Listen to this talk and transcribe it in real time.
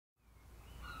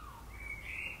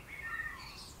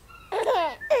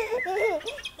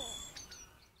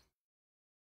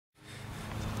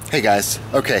Hey guys,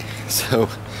 okay, so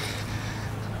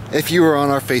if you were on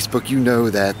our Facebook, you know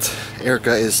that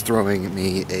Erica is throwing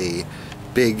me a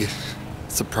big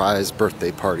surprise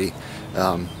birthday party.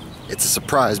 It's a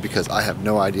surprise because I have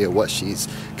no idea what she's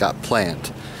got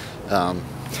planned.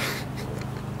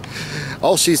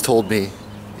 All she's told me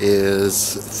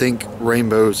is think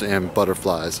rainbows and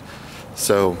butterflies.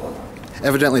 So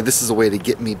evidently this is a way to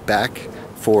get me back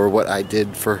for what I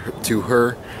did to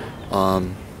her.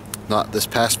 Not this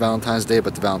past Valentine's Day,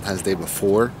 but the Valentine's Day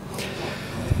before.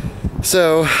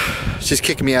 So she's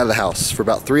kicking me out of the house for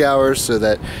about 3 hours so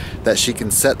that she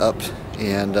can set up,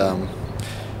 and I'm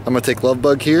gonna take Love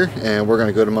Bug here and we're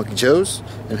gonna go to Monkey Joe's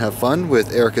and have fun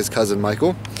with Erica's cousin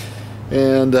Michael,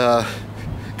 and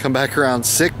come back around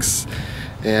 6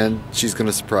 and she's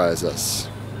gonna surprise us.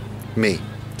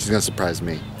 She's gonna surprise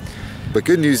me. But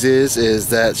good news is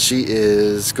that she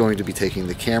is going to be taking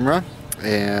the camera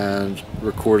and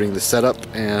recording the setup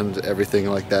and everything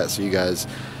like that, so you guys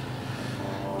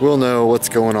will know what's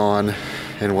going on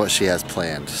and what she has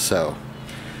planned. So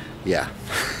yeah.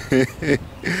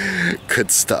 Good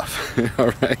stuff.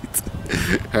 All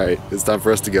right, it's time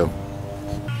for us to go.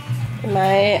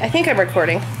 I think I'm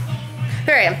recording.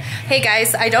 There I am. Hey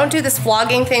guys, I don't do this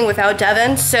vlogging thing without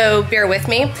Devin, so bear with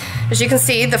me. As you can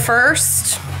see, I'm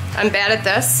bad at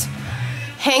this,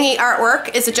 hanging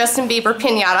artwork is a Justin Bieber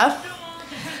piñata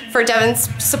for Devin's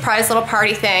surprise little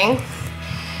party thing.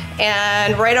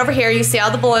 And right over here you see all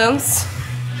the balloons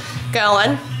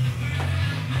going.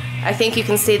 I think you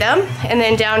can see them. And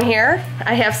then down here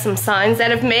I have some signs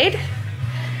that I've made.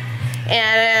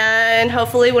 And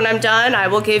hopefully when I'm done I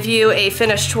will give you a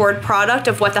finished toward product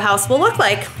of what the house will look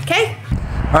like, okay?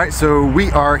 Alright, so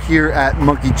we are here at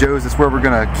Monkey Joe's. It's where we're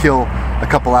gonna kill a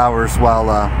couple hours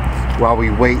while we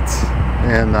wait.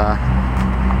 And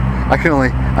I can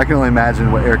only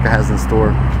imagine what Erica has in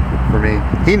store for me.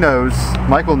 He knows,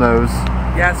 Michael knows.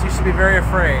 Yes, you should be very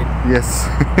afraid. Yes.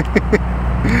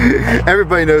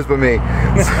 Everybody knows but me.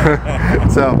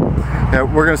 So yeah,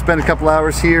 we're gonna spend a couple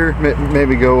hours here,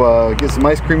 maybe go get some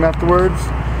ice cream afterwards.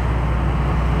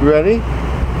 You ready?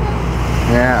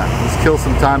 Yeah, let's kill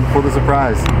some time before the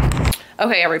surprise.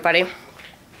 Okay everybody,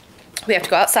 we have to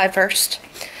go outside first.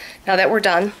 Now that we're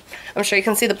done, I'm sure you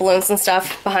can see the balloons and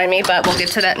stuff behind me, but we'll get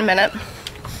to that in a minute.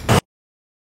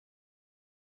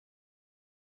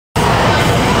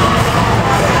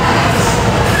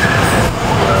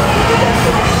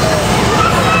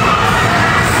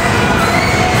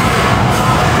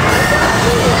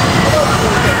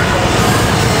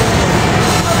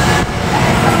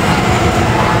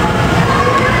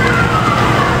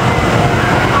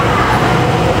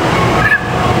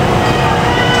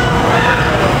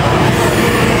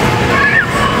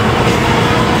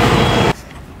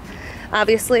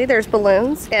 Obviously, there's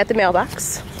balloons at the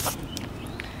mailbox.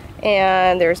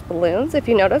 And there's balloons, if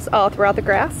you notice, all throughout the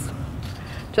grass.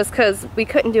 Just because we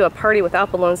couldn't do a party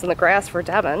without balloons in the grass for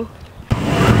Devin.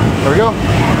 There we go.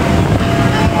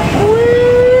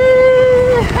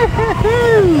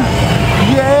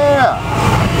 Yeah!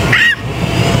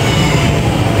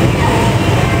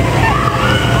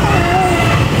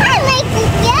 I like to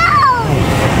go!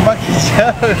 Monkey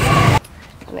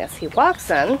Joe's! And as he walks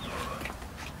in,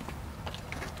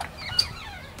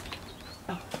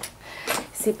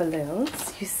 see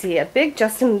balloons. You see a big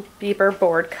Justin Bieber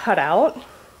board cutout.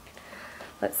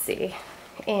 Let's see.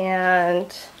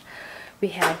 And we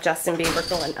have Justin Bieber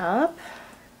going up.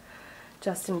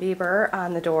 Justin Bieber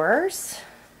on the doors.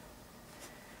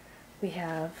 We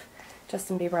have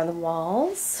Justin Bieber on the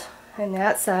walls. And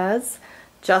that says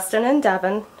Justin and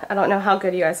Devin. I don't know how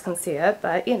good you guys can see it,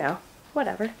 but you know,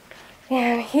 whatever.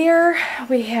 And here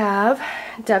we have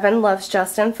Devin loves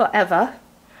Justin forever.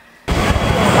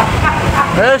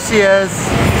 There she is.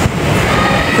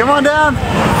 Come on down.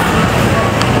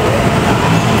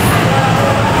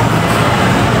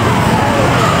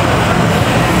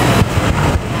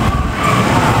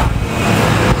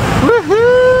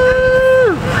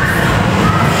 Woohoo!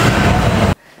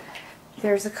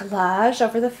 There's a collage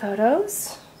over the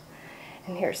photos.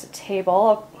 And here's a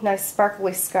table, a nice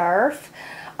sparkly scarf,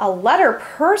 a letter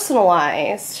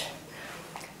personalized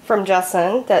from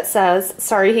Justin that says,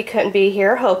 sorry he couldn't be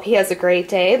here, hope he has a great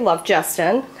day, love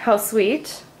Justin. How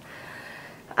sweet.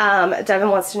 Devin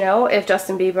wants to know if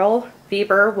Justin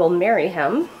Bieber will marry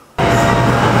him.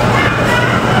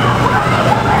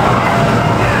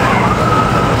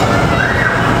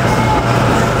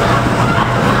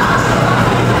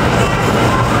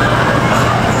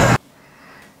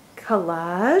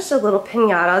 Collage, a little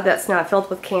piñata that's not filled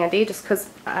with candy just because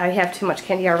I have too much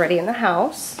candy already in the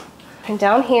house. And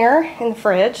down here in the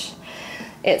fridge,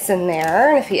 it's in there,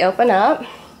 and if you open up,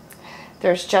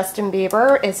 There's Justin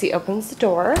Bieber as he opens the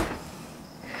door.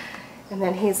 And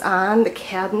then he's on the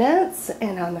cabinets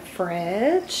and on the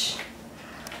fridge.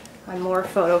 On more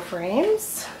photo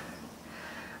frames.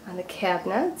 On the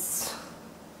cabinets.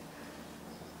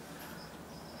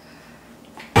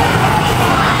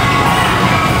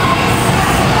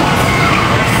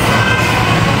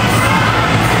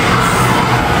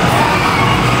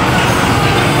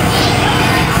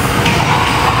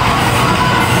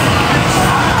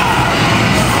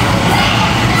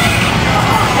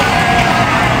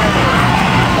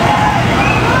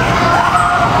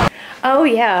 Oh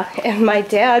yeah, and my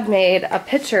dad made a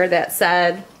picture that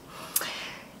said,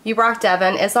 "You rock,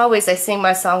 Devin. As always, I sing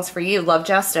my songs for you. Love,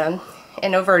 Justin."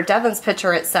 And over Devin's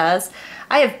picture it says,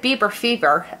 "I have Bieber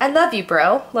fever. I love you,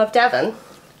 bro. Love, Devin."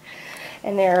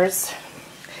 And there's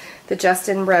the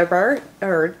Justin ribbon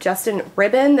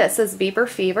that says Bieber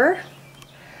fever.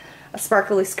 A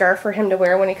sparkly scarf for him to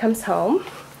wear when he comes home.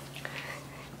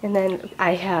 And then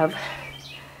I have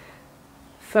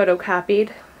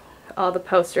photocopied all the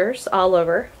posters all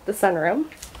over the sunroom.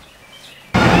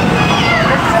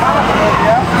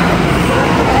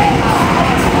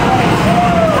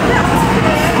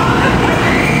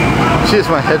 She just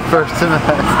went head first in that.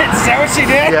 Is that what she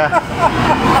did? Yeah.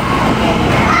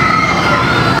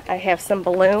 I have some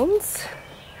balloons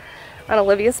on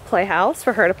Olivia's playhouse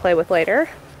for her to play with later.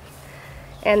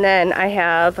 And then I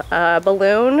have a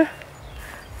balloon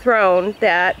throne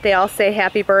that they all say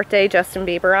happy birthday Justin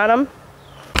Bieber on them.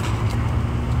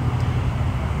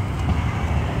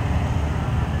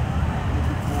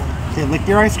 Okay, lick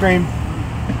your ice cream.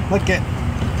 Lick it.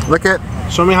 Lick it.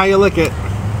 Show me how you lick it.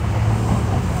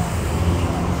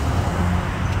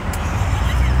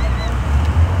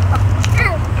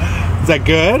 Is that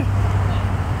good?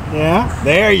 Yeah?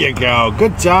 There you go.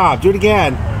 Good job. Do it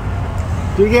again.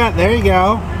 Do it again. There you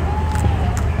go.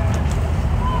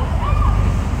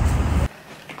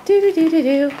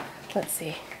 Do. Let's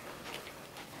see.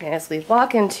 As we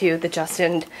walk into the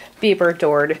Justin Bieber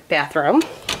doored bathroom,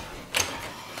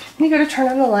 you go to turn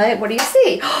on the light. What do you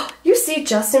see? You see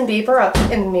Justin Bieber up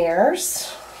in the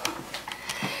mirrors.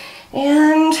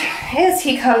 And as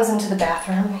he comes into the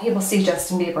bathroom, he will see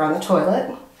Justin Bieber on the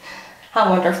toilet.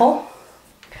 How wonderful.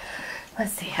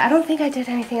 Let's see. I don't think I did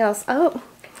anything else. Oh,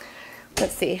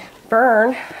 let's see.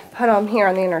 Burn put him here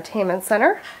on the entertainment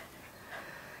center.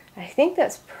 I think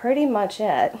that's pretty much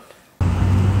it.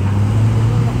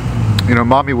 You know,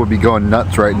 Mommy would be going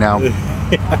nuts right now.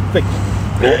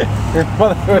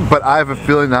 But I have a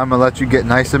feeling that I'm going to let you get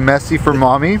nice and messy for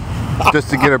Mommy, just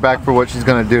to get her back for what she's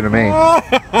going to do to me.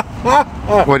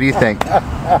 What do you think?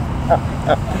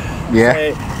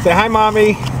 Yeah? Say hi,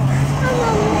 Mommy.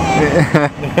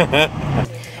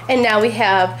 And now we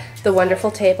have the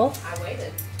wonderful table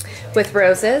with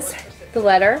roses, the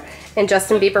letter, and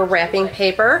Justin Bieber wrapping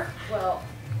paper. Well,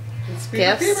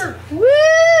 gifts.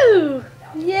 Woo!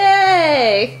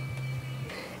 Yay!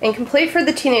 And complete for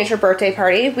the teenager birthday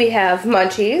party, we have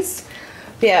munchies,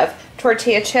 we have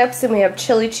tortilla chips, and we have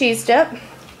chili cheese dip.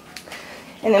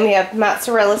 And then we have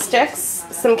mozzarella sticks,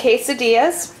 some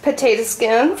quesadillas, potato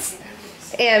skins,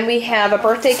 and we have a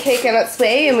birthday cake on its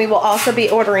way, and we will also be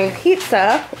ordering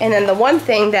pizza. And then the one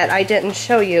thing that I didn't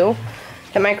show you,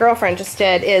 that my girlfriend just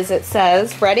did, is it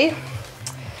says, ready?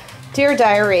 Dear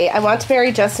Diary, I want to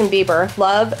marry Justin Bieber.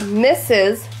 Love,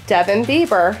 Mrs. Devin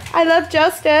Bieber. I love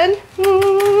Justin.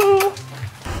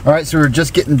 All right, so we're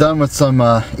just getting done with some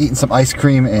eating some ice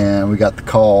cream, and we got the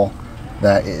call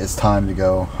that it is time to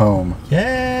go home.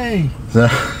 Yay! So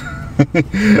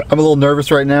I'm a little nervous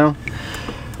right now.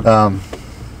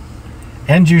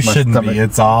 And you shouldn't be.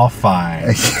 It's all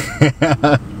fine.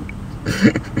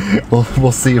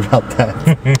 We'll see about that.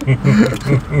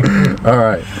 All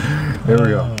right, here we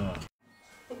go.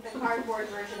 The cardboard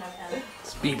version of him.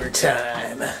 It's Bieber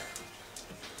time.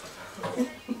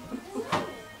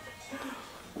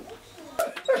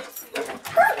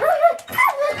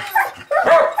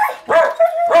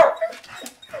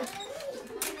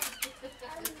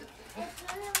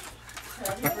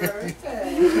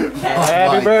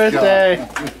 Happy birthday!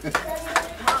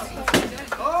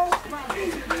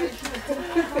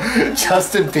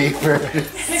 Justin Bieber,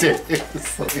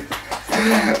 seriously.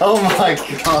 Oh my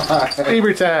god.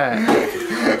 Bieber time!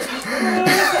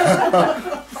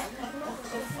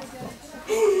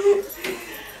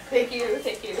 Thank you,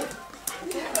 thank you.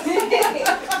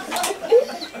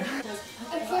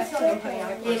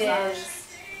 It is.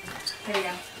 There you go.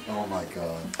 Oh my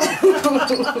god.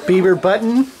 Bieber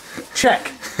button,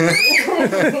 check.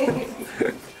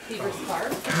 Bieber's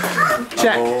scarf.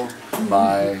 Check. Oh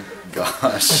my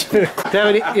gosh.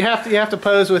 Devin, you have to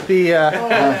pose with the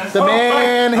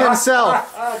man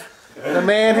himself. The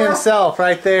man himself,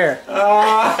 right there.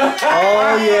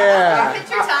 Oh yeah.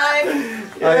 Picture time.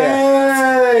 Oh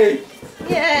yeah.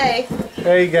 Yay.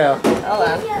 There you go. Hold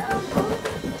on.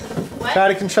 Try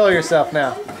to control yourself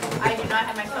now. I do not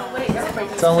have my phone. Wait,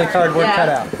 It's only cardboard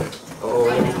cutout. Oh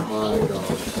my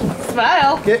gosh.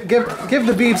 Smile. Give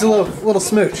the Beebs a little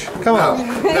smooch. Come on.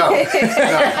 No. I think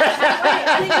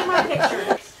in my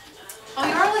picture. Oh,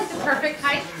 you're all like the perfect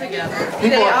height together.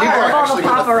 People are actually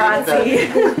gonna think paparazzi.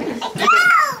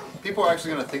 people are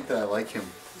actually going to think that I like him.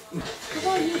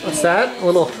 What's that? A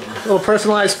little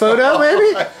personalized photo, maybe?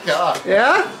 Oh my God.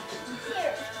 Yeah?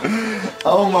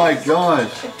 Oh my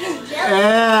gosh.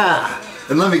 Yeah.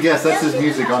 And let me guess, that's his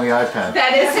music on the iPad.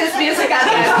 That is his music on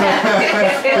the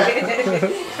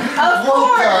iPad. Of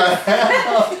course.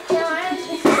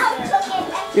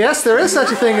 Yes, there is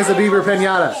such a thing as a Bieber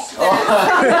pinata.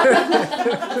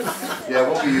 Yeah,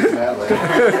 we'll be using that later. For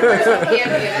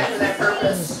that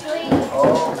purpose.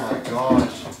 Oh my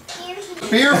gosh.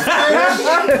 Beer fridge?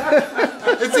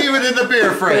 It's even in the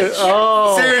beer fridge.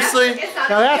 Oh. Seriously?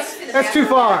 Now that's too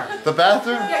far. The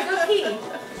bathroom? Yeah, go pee.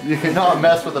 You cannot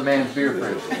mess with a man's beer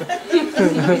fridge.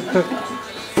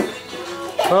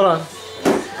 Hold on.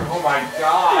 Oh my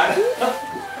God.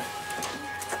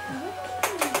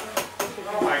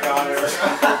 Oh my God, Eric.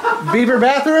 Bieber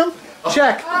bathroom?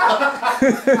 Check.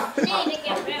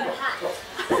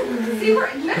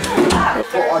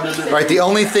 Right, the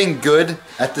only thing good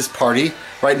at this party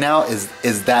right now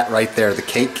is that right there, the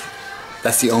cake.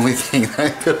 That's the only thing that I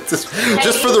could just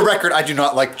for the record, I do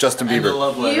not like Justin Bieber.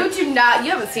 You do not.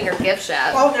 You haven't seen her gift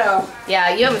yet. Oh no.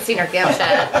 Yeah, you haven't seen her gift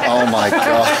yet. Oh my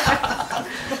God.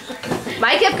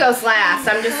 My gift goes last.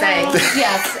 I'm just saying.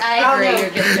 Yes, I agree. Your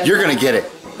gift goes You're gonna get it.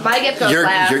 My gift goes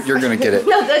last. You're gonna get it.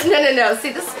 No.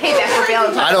 See, this is payback for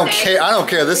Valentine's I don't Day. care. I don't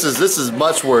care. This is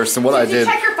much worse than what I Did you did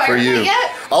check your fire for you. pit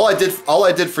yet? All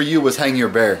I did for you was hang your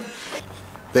bear.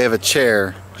 They have a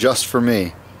chair just for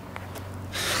me.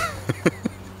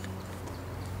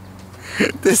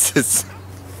 This is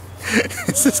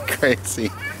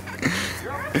crazy.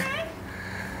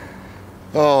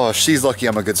 Oh, she's lucky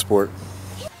I'm a good sport.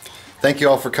 Thank you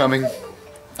all for coming.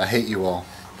 I hate you all.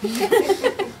 You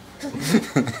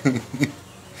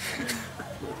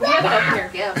haven't opened your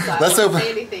gift, so I Let's won't open-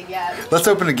 say anything yet. Let's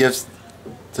open the gifts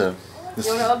to this.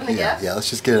 You want to open the yeah, gift? Yeah, let's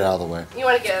just get it out of the way. You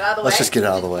want to get it out of the way? Let's just get it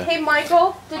out of the way. Hey,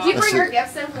 Michael, did you Let's bring your see.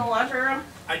 gifts in from the laundry room?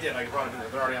 I did. I brought them.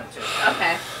 They're already on the table.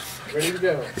 Okay. Ready to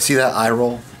go. You see that eye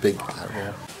roll? Big eye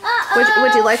roll.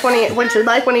 Would you like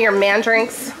one of your man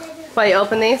drinks while you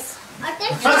open these?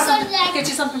 Get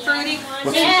you something fruity?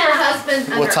 Your husband.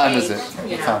 What time is it?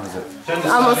 What time is it?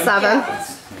 Almost 7.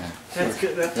 That's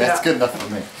good. That's good enough for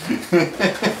me.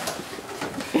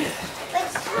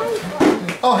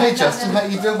 Oh, hey Justin, how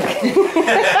you doing? I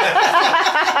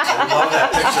love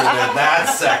that picture there.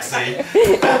 That's sexy.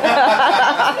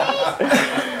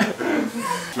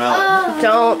 Smell it.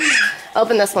 Don't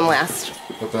open this one last.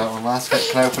 Open that one last.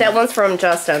 Can I open? That one's from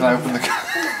Justin. Can I open the?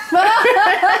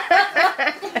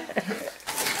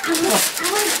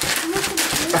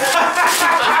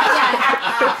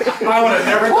 I would have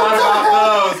never thought about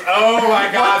those. Oh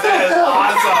my God, that is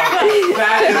awesome.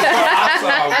 That is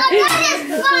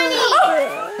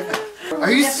awesome.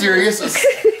 Are you serious?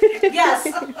 Yes.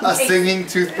 A singing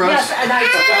toothbrush? Yes, and I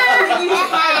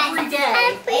use mine every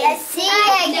day.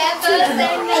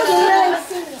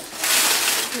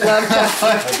 Love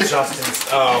Justin. Justin's.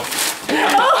 Oh.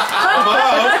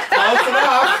 Almost. Close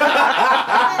enough.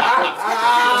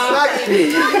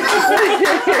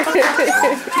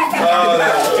 Oh,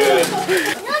 that was good.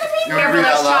 You want to read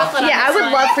out loud? Yeah, I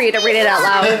would love for you to read it out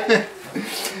loud.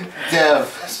 Dev,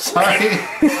 sorry.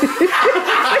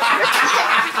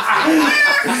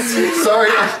 sorry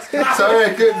I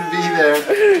couldn't be there.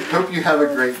 Hope you have a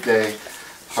great day.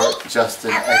 Heart,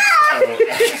 Justin. I'm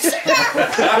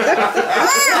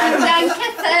done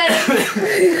kissing.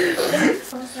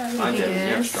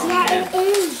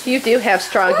 You do have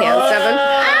strong hands, Devin.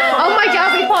 Oh my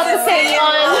God, we bought the same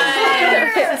one.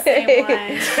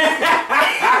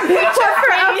 We took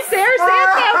her upstairs and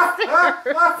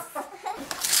downstairs.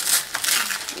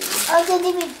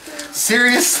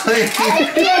 Seriously?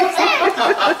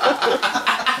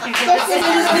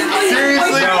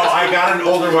 Seriously? No, I got an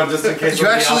older one just in case You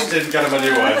somebody actually- else didn't get him a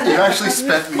new one. You actually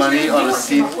spent money on a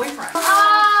seat.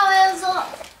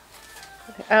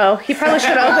 Oh, he probably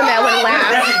should have opened that one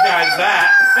last. Recognize that.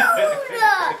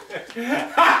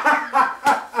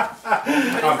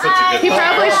 I'm such a good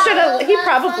He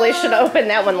probably should have opened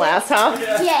that one last, huh?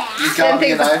 You got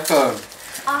me an iPhone.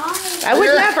 I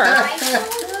would never.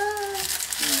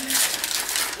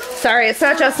 Sorry, it's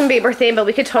not Justin Bieber theme, but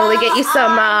we could totally get you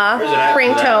some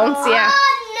ringtones. Yeah.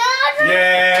 Yay!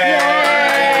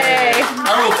 Yay!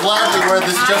 I will gladly wear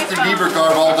this Justin Bieber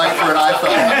garb all night for an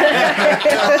iPhone.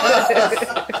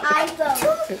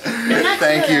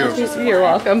 Thank you. You're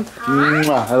welcome.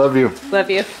 Mwah, I love you.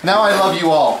 Love you. Now I love you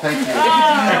all. Thank you.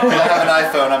 I have an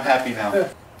iPhone. I'm happy now.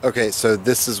 Okay, so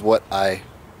this is what I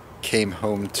came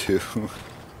home to.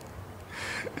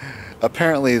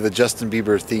 Apparently the Justin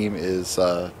Bieber theme is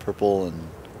purple and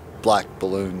black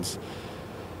balloons.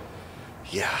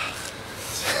 Yeah.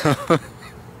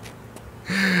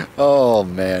 Oh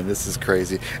man, this is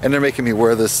crazy. And they're making me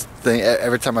wear this thing.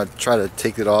 Every time I try to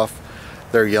take it off,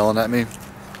 they're yelling at me.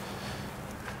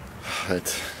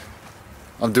 But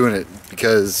I'm doing it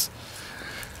because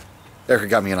Erica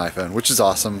got me an iPhone, which is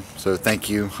awesome. So thank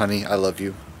you, honey. I love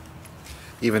you.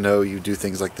 Even though you do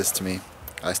things like this to me,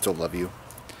 I still love you.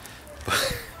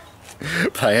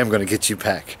 But I am going to get you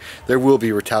back. There will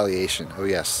be retaliation. Oh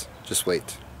yes, just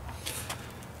wait.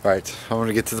 Alright, I'm going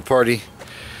to get to the party.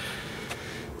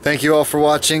 Thank you all for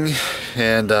watching,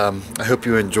 and I hope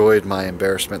you enjoyed my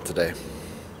embarrassment today.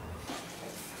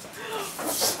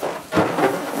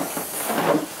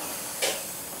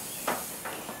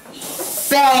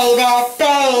 Baby,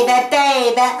 baby,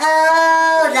 baby,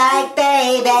 oh, like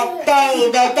baby,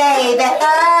 baby, baby,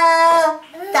 oh,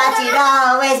 thought you'd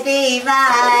always be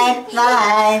mine,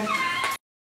 mine.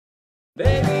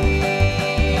 Baby.